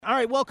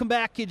right, welcome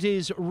back. It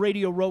is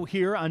Radio Row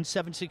here on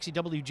 760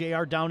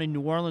 WJR down in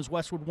New Orleans.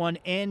 Westwood One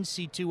and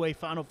C2A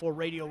Final Four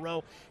Radio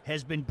Row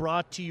has been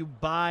brought to you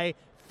by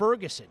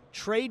Ferguson.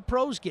 Trade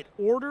pros get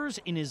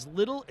orders in as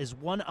little as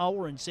 1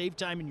 hour and save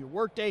time in your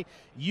workday.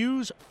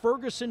 Use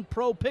Ferguson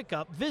Pro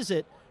Pickup.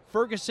 Visit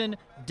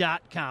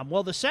Ferguson.com.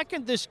 Well, the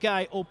second this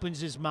guy opens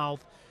his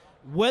mouth,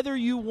 whether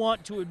you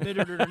want to admit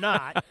it or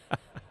not,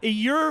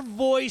 your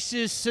voice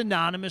is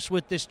synonymous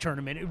with this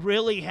tournament. It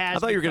really has. I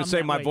thought you were going to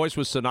say my way. voice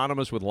was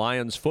synonymous with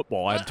Lions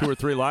football. I had 2 or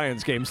 3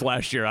 Lions games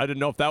last year. I didn't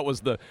know if that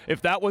was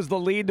the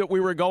lead that we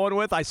were going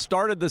with. I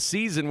started the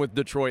season with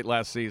Detroit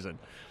last season.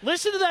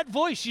 Listen to that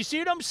voice. You see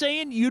what I'm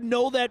saying? You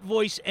know that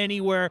voice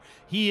anywhere.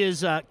 He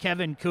is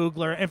Kevin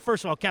Kugler. And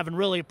first of all, Kevin,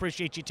 really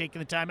appreciate you taking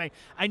the time.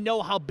 I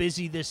know how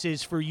busy this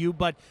is for you,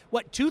 but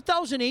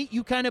 2008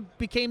 you kind of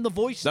became the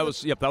voice? That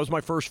was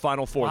my first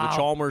Final Four. Wow. The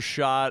Chalmers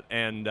shot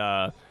and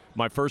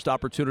my first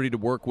opportunity to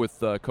work with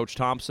Coach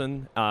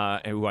Thompson,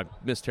 who I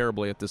miss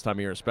terribly at this time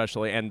of year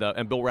especially, and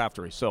Bill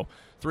Raftery. So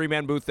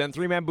 3-man booth then,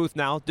 3-man booth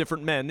now,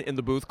 different men in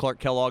the booth, Clark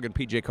Kellogg and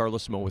P.J.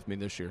 Carlesimo with me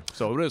this year.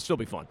 So it'll still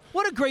be fun.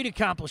 What a great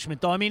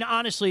accomplishment, though. I mean,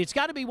 honestly, it's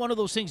got to be one of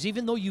those things,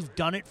 even though you've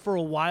done it for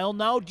a while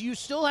now, do you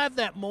still have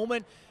that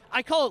moment,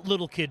 I call it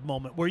little kid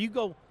moment, where you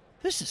go,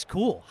 this is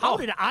cool. How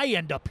did I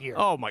end up here?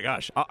 Oh, my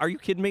gosh. Are you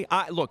kidding me?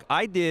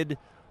 I did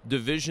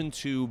Division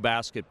II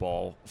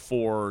basketball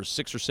for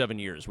 6 or 7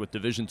 years with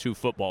Division II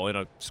football in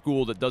a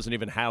school that doesn't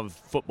even have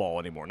football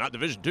anymore. Not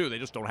Division II, they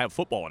just don't have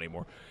football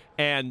anymore.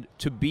 And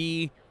to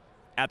be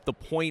at the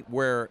point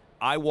where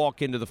I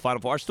walk into the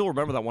Final Four, I still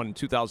remember that one in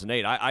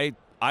 2008.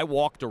 I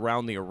walked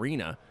around the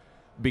arena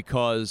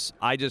because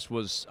I just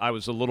kind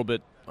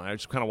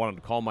of wanted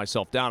to calm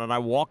myself down. And I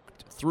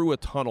walked through a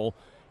tunnel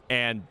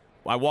and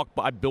I walked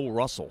by Bill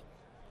Russell.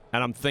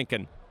 And I'm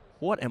thinking,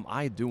 what am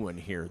I doing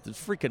here? There's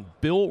freaking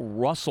Bill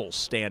Russell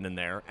standing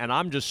there, and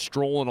I'm just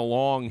strolling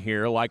along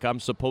here like I'm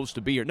supposed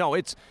to be here. No,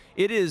 it's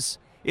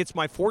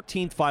my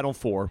 14th Final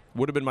Four.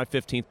 Would have been my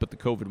 15th, but the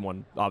COVID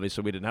one,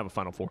 obviously, we didn't have a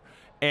Final Four.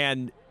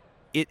 And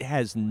it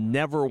has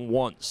never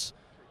once.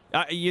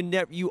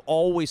 You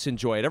always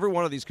enjoy it. Every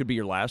one of these could be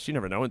your last. You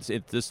never know. It's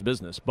this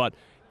business, but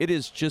it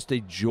is just a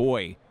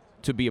joy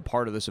to be a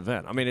part of this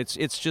event. I mean, it's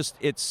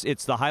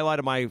the highlight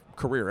of my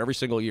career every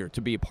single year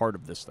to be a part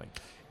of this thing.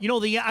 You know,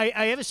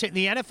 I have to say,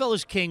 the NFL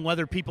is king,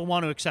 whether people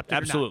want to accept it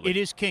Absolutely. or not. It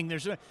is king.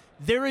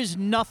 There is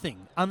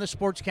nothing on the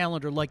sports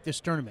calendar like this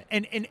tournament.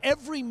 And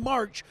every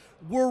March,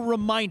 we're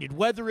reminded,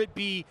 whether it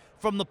be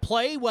from the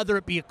play, whether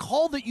it be a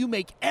call that you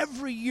make,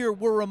 every year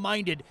we're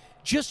reminded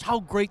just how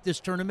great this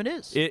tournament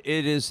is. It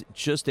is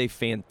just a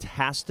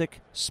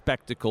fantastic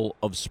spectacle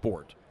of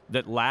sport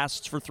that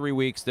lasts for 3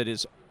 weeks, that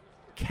is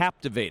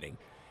captivating.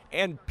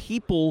 And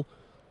people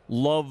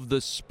love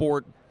the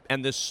sport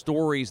and the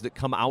stories that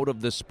come out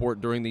of this sport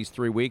during these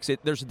 3 weeks.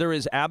 There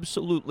is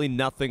absolutely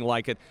nothing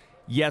like it.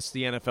 Yes,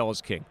 the NFL is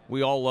king.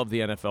 We all love the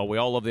NFL. We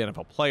all love the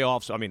NFL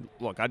playoffs. I mean,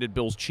 look, I did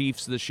Bills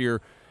Chiefs this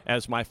year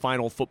as my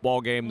final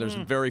football game. There's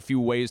very few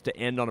ways to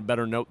end on a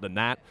better note than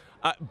that.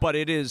 But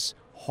it is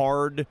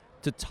hard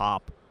to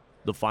top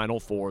the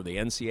Final Four, the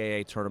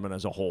NCAA tournament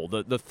as a whole.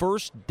 The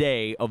first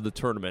day of the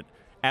tournament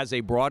as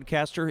a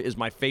broadcaster is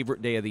my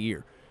favorite day of the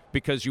year,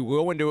 because you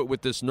go into it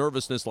with this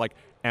nervousness like,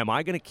 am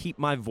I going to keep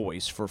my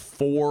voice for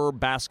 4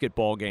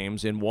 basketball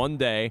games in one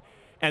day?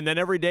 And then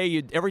every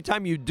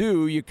time you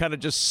do, you kind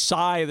of just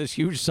sigh this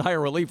huge sigh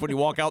of relief when you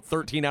walk out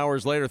 13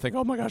 hours later, think,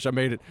 oh my gosh, I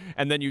made it.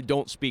 And then you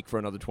don't speak for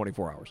another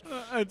 24 hours.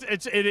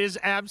 It is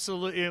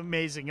absolutely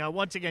amazing.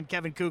 Once again,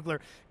 Kevin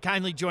Kugler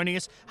kindly joining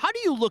us. How do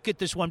you look at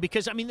this one?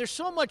 Because, I mean, there's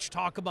so much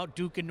talk about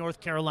Duke and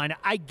North Carolina.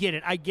 I get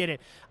it.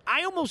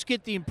 I almost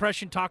get the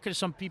impression, talking to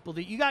some people,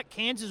 that you got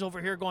Kansas over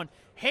here going,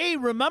 hey,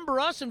 remember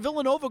us? And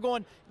Villanova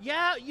going,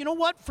 yeah, you know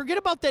what? Forget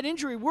about that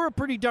injury. We're a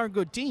pretty darn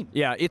good team.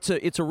 Yeah, it's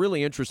a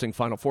really interesting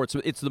Final Four.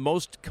 It's the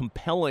most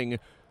compelling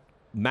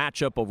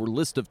matchup or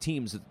list of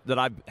teams that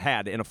I've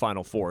had in a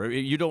Final Four.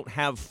 You don't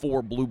have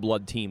 4 blue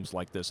blood teams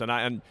like this,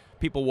 and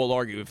people will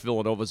argue if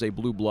Villanova's a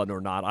blue blood or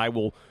not. I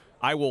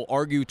will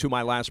argue to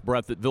my last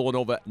breath that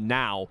Villanova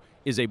now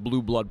is a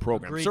blue blood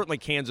program. Agreed. Certainly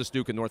Kansas,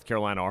 Duke, and North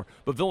Carolina are,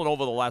 but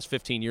Villanova the last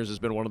 15 years has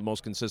been one of the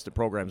most consistent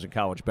programs in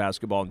college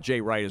basketball, and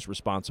Jay Wright is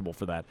responsible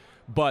for that.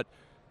 But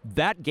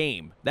that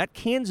game, that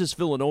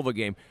Kansas-Villanova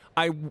game,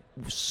 I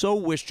so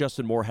wish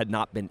Justin Moore had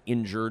not been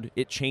injured.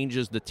 It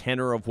changes the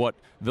tenor of what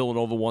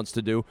Villanova wants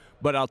to do.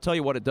 But I'll tell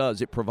you what it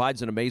does. It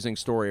provides an amazing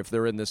story if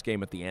they're in this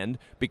game at the end,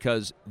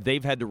 because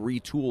they've had to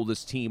retool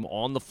this team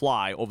on the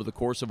fly over the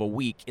course of a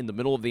week in the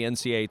middle of the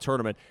NCAA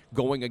tournament,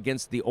 going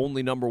against the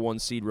only number 1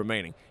 seed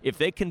remaining. If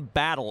they can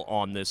battle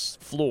on this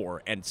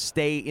floor and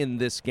stay in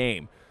this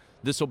game,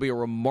 this will be a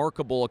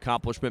remarkable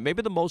accomplishment,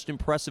 maybe the most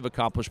impressive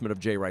accomplishment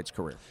of Jay Wright's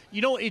career.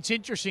 You know, it's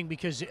interesting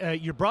because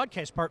your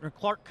broadcast partner,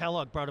 Clark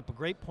Kellogg, brought up a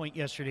great point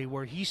yesterday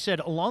where he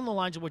said, along the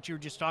lines of what you were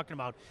just talking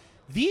about,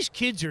 these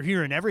kids are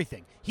hearing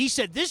everything. He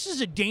said this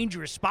is a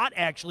dangerous spot,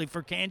 actually,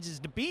 for Kansas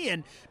to be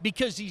in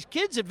because these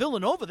kids at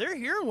Villanova, they're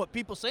hearing what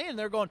people say, and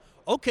they're going,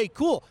 okay,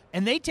 cool,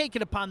 and they take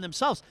it upon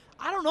themselves.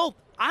 I don't know.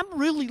 I'm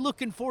really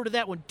looking forward to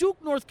that one.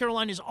 Duke, North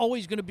Carolina is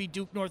always going to be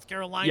Duke, North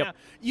Carolina.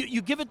 Yep.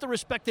 You give it the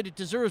respect that it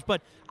deserves,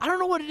 but I don't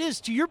know what it is.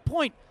 To your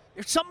point,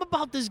 there's something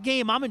about this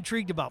game I'm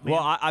intrigued about, man.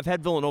 Well, I've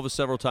had Villanova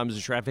several times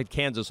this year. I've had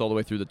Kansas all the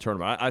way through the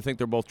tournament. I think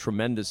they're both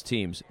tremendous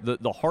teams.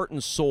 The heart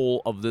and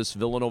soul of this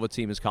Villanova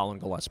team is Colin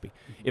Gillespie.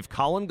 If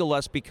Colin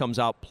Gillespie comes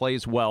out,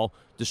 plays well,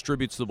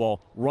 distributes the ball,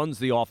 runs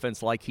the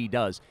offense like he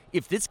does,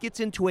 if this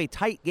gets into a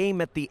tight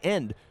game at the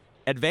end,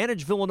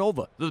 advantage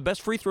Villanova. They're the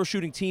best free throw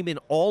shooting team in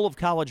all of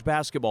college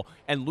basketball,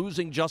 and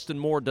losing Justin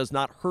Moore does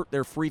not hurt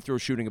their free throw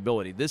shooting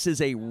ability. This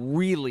is a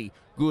really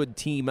good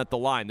team at the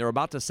line. They're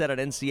about to set an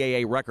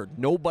NCAA record.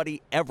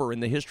 Nobody ever in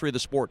the history of the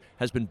sport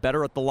has been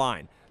better at the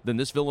line than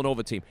this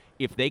Villanova team.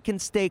 If they can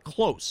stay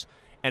close,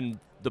 and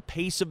the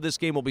pace of this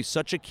game will be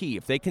such a key,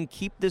 if they can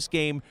keep this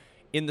game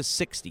in the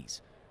 60s,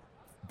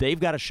 they've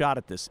got a shot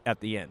at this at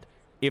the end.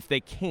 If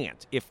they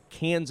can't, if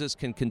Kansas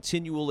can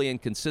continually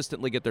and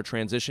consistently get their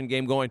transition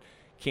game going,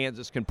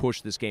 Kansas can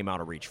push this game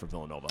out of reach for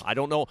Villanova. I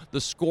don't know.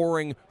 The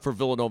scoring for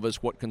Villanova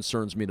is what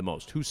concerns me the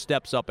most. Who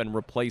steps up and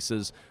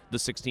replaces the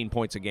 16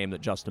 points a game that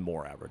Justin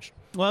Moore averaged?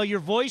 Well, your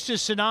voice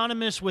is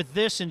synonymous with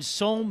this and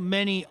so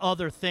many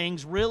other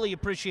things. Really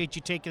appreciate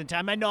you taking the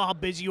time. I know how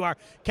busy you are.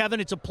 Kevin,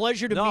 it's a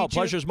pleasure to meet you. No,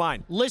 pleasure's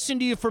mine. Listen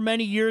to you for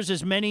many years,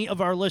 as many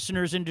of our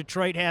listeners in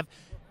Detroit have.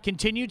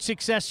 Continued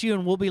success to you,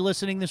 and we'll be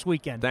listening this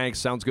weekend. Thanks.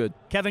 Sounds good.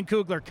 Kevin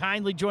Kugler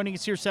kindly joining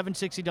us here,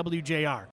 760 WJR.